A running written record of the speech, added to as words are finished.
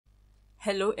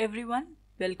Hello everyone,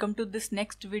 welcome to this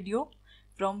next video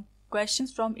from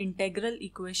questions from integral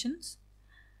equations.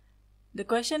 The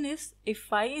question is, if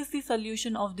phi is the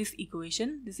solution of this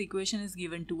equation is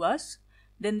given to us,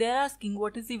 then they are asking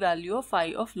what is the value of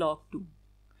phi of log 2.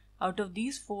 Out of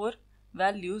these four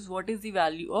values, what is the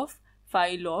value of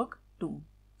phi log 2?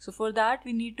 So for that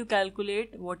we need to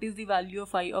calculate what is the value of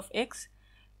phi of x.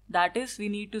 That is, we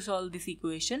need to solve this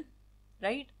equation,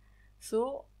 right?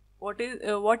 So what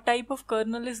type of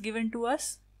kernel is given to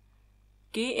us?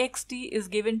 Kxt is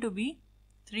given to be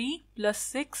 3 plus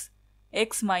 6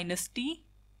 x minus t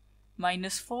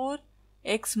minus 4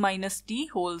 x minus t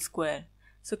whole square.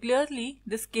 So clearly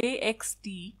this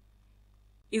kxt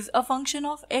is a function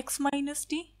of x minus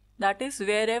t. That is,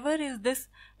 wherever the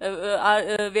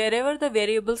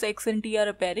variables x and t are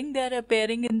appearing, they are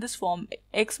appearing in this form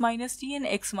x minus t and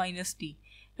x minus t,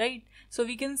 right? So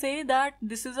we can say that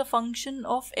this is a function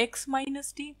of x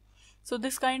minus t. So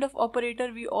this kind of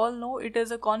operator, we all know it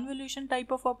is a convolution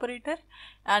type of operator,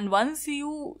 and once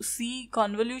you see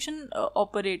convolution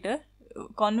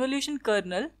convolution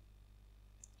kernel,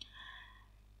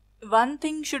 one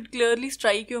thing should clearly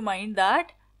strike your mind,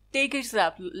 that take its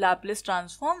Laplace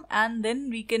transform and then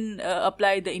we can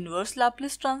apply the inverse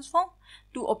Laplace transform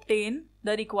to obtain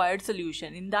the required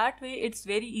solution. In that way, it's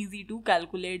very easy to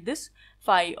calculate this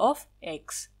phi of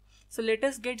x. So let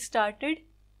us get started.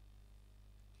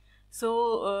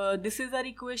 So this is our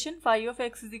equation. Phi of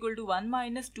x is equal to 1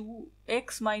 minus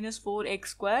 2x minus 4x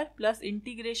square plus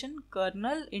integration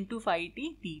kernel into phi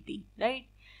t dt, right?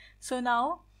 So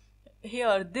now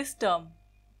here this term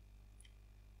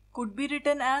could be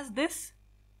written as this,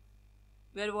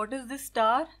 where what is this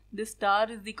star? This star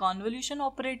is the convolution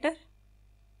operator,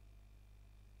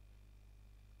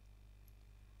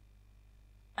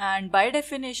 and by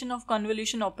definition of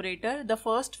convolution operator, the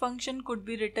first function could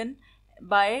be written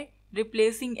by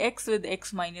replacing x with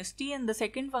x minus t, and the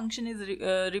second function is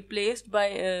written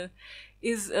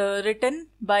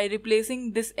by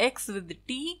replacing this x with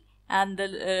t, and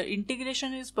the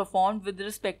integration is performed with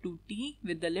respect to t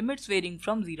with the limits varying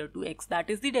from 0 to x. That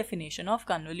is the definition of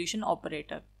convolution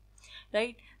operator,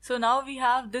 right? So now we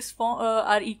have this form,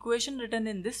 our equation written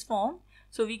in this form.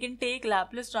 So we can take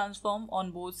Laplace transform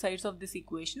on both sides of this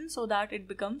equation so that it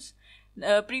becomes,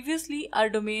 previously our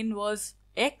domain was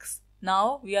x,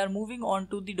 now we are moving on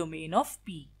to the domain of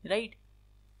p, right?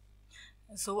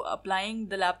 So applying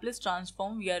the Laplace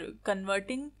transform, we are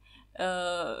converting,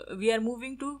 we are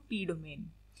moving to p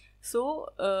domain. So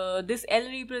this L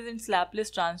represents Laplace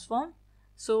transform.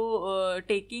 So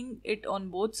taking it on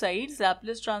both sides,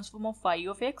 Laplace transform of phi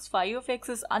of x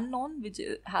is unknown, which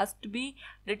has to be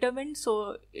determined,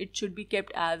 so it should be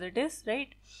kept as it is,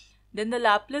 right? Then the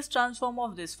Laplace transform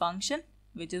of this function,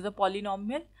 which is a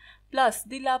polynomial, plus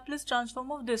the Laplace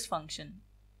transform of this function.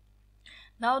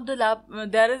 Now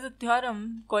there is a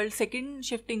theorem called second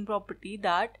shifting property,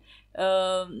 that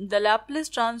the Laplace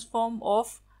transform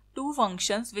of two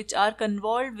functions which are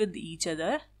convolved with each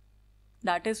other,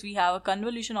 that is, we have a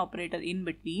convolution operator in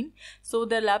between, so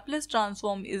the Laplace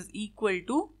transform is equal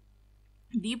to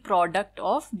the product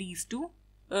of these two,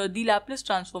 the Laplace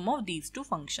transform of these two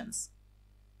functions.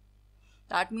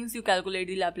 That means you calculate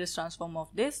the Laplace transform of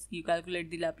this, you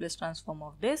calculate the Laplace transform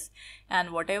of this,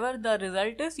 and whatever the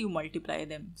result is, you multiply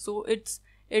them. So it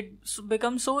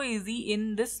becomes so easy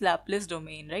in this Laplace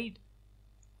domain, right?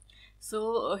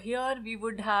 So here we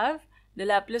would have the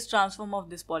Laplace transform of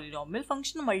this polynomial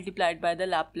function multiplied by the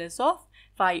Laplace of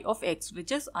phi of x,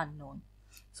 which is unknown.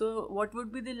 So what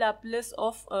would be the Laplace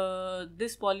of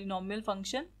this polynomial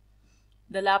function?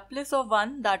 The Laplace of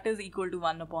 1, that is equal to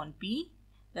 1 upon p.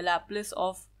 The Laplace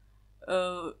of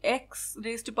x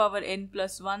raised to power n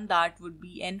plus 1, that would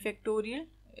be n factorial,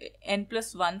 n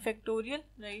plus 1 factorial,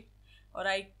 right? Or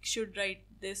I should write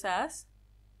this as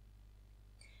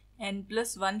n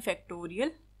plus 1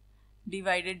 factorial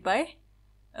divided by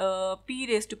p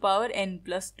raised to power n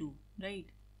plus 2, right?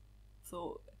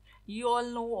 So you all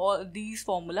know all these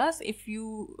formulas. If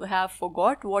you have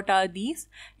forgot what are these,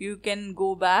 you can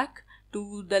go back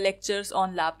to the lectures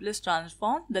on Laplace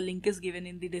transform. The link is given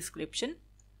in the description,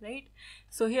 right?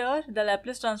 So here the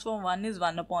Laplace transform 1 is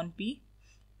 1 upon p,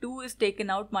 2 is taken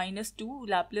out, minus 2,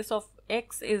 Laplace of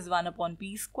x is 1 upon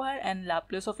p square, and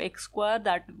Laplace of x square,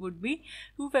 that would be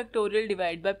 2 factorial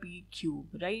divided by p cube,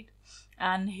 right?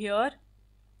 And here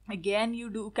again you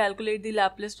do calculate the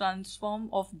Laplace transform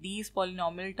of these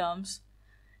polynomial terms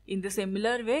in the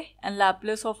similar way, and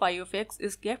Laplace of phi of x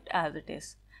is kept as it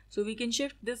is. So we can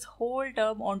shift this whole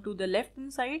term onto the left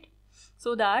hand side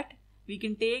so that we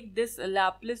can take this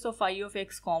Laplace of phi of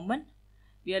x common.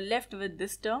 We are left with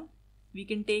this term, we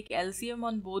can take LCM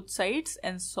on both sides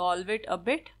and solve it a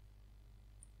bit.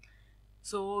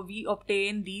 So we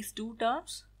obtain these two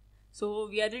terms. So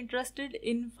we are interested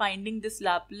in finding this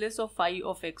Laplace of phi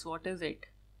of x. What is it?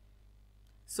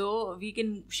 So we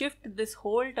can shift this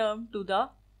whole term to the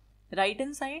right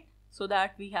hand side so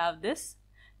that we have this.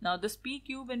 Now this p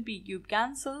cube and p cube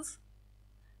cancels.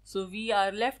 So we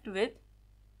are left with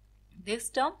this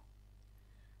term.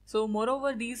 So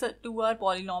moreover, these two are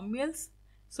polynomials.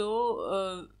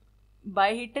 So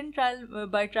by hit and trial,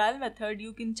 by trial method,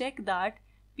 you can check that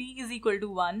p is equal to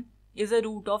 1 is a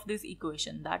root of this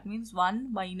equation. That means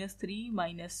 1 minus 3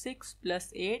 minus 6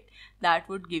 plus 8, that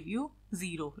would give you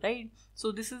 0, right?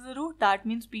 So this is a root, that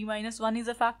means p minus 1 is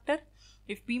a factor.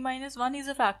 If p minus 1 is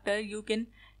a factor, you can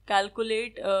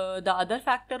calculate the other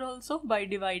factor also by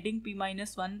dividing p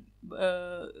minus 1,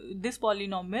 this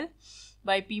polynomial,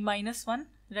 by p minus 1,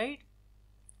 right?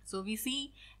 So we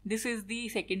see this is the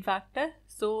second factor.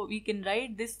 So we can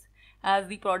write this as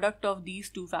the product of these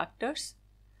two factors.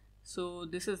 So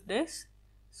this is this.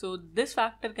 So this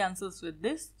factor cancels with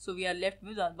this. So we are left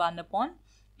with 1 upon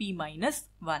p minus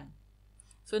 1.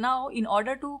 So now in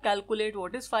order to calculate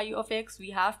what is phi of x, we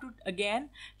have to again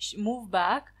move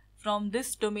back from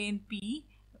this domain P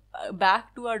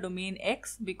back to our domain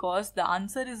X, because the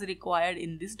answer is required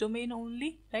in this domain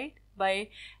only, right? By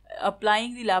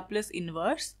applying the Laplace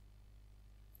inverse.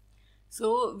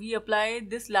 So we apply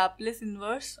this Laplace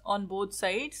inverse on both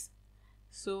sides.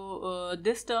 So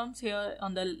this terms here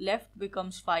on the left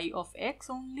becomes phi of x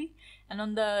only, and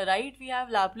on the right we have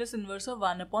Laplace inverse of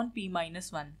 1 upon p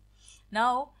minus 1.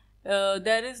 Now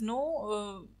there is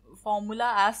no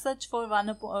formula as such for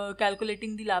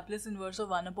calculating the Laplace inverse of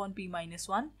 1 upon p minus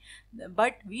 1,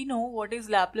 but we know what is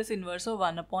Laplace inverse of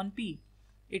 1 upon p.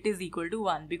 It is equal to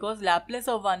 1, because Laplace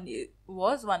of 1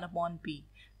 was 1 upon p.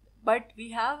 But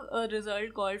we have a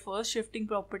result called first shifting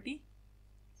property.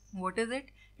 What is it?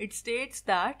 It states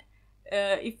that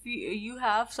if you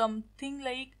have something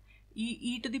like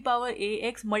e to the power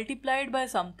ax multiplied by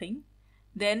something,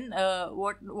 then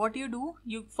what you do,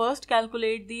 you first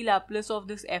calculate the Laplace of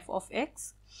this f of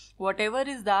x. Whatever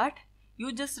is that,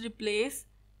 you just replace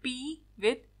p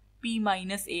with p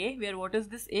minus a, where what is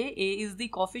this a? A is the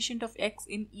coefficient of x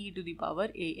in e to the power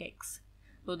ax.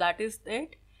 So that is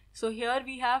it. So here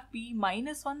we have p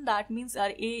minus 1, that means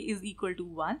our a is equal to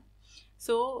 1.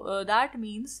 So that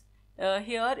means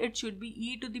here it should be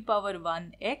e to the power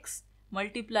 1x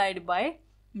multiplied by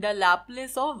the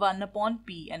Laplace of 1 upon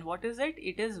p, and what is it?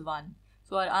 It is 1.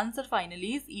 So our answer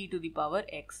finally is e to the power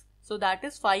x. So that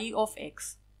is phi of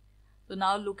x. So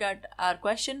now look at our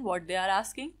question, what they are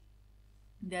asking.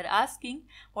 They are asking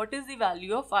what is the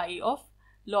value of phi of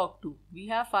log 2. We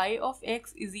have phi of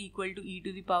x is equal to e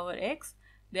to the power x.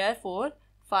 Therefore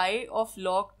phi of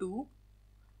log 2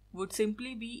 would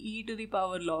simply be e to the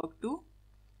power log 2,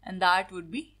 and that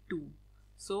would be 2.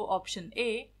 So option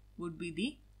A would be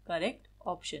the correct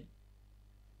option.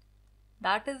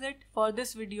 That is it for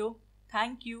this video.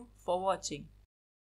 Thank you for watching.